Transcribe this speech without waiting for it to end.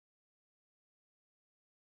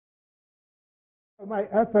My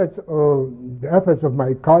efforts, the efforts of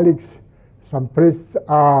my colleagues, some priests,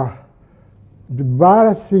 are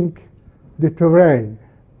debarrassing the terrain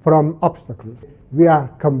from obstacles. We are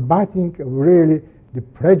combating really the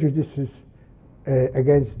prejudices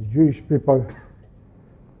against the Jewish people,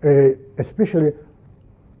 especially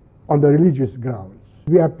on the religious grounds.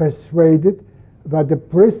 We are persuaded that the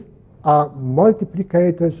priests are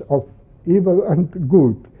multiplicators of evil and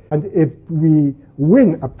good. And if we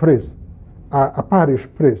win a priest, a parish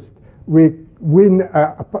priest, we win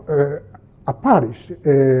a parish,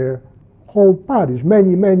 whole parish,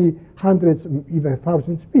 many hundreds, even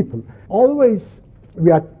thousands of people. Always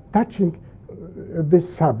we are touching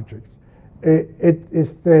these subjects. It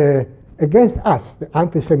is against us, the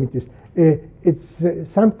anti-Semitism.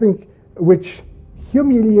 It's something which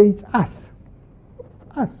humiliates us,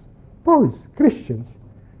 Poles, Christians,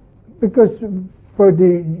 because for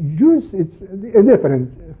the Jews it's a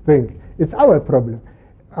different thing. It's our problem.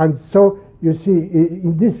 And so, you see,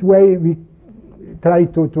 in this way we try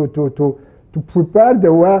to prepare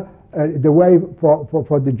the way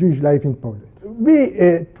for the Jewish life in Poland.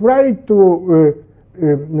 We try to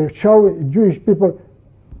show Jewish people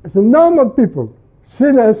as normal people,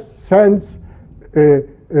 sinners, saints,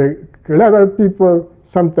 clever people,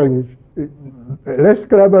 sometimes less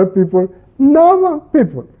clever people, normal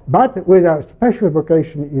people, but with a special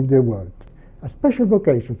vocation in the world, a special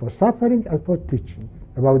vocation for suffering and for teaching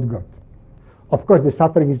about God. Of course, the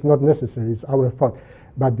suffering is not necessary, it's our fault,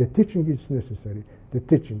 but the teaching is necessary, the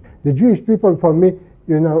teaching. The Jewish people, for me,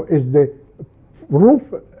 you know, is the proof,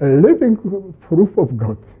 a living proof of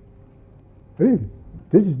God. Really.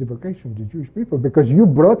 This is the vocation of the Jewish people, because you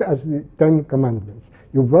brought us the 10 Commandments.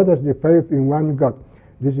 You brought us the faith in one God.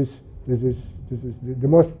 This is the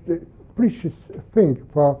most precious thing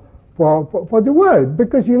for the world,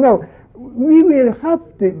 because, you know, we will have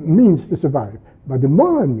the means to survive, but the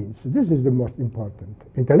moral means, this is the most important.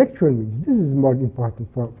 Intellectual means, this is more important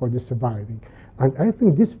for the surviving. And I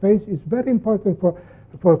think this faith is very important for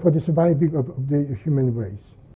the surviving of the human race.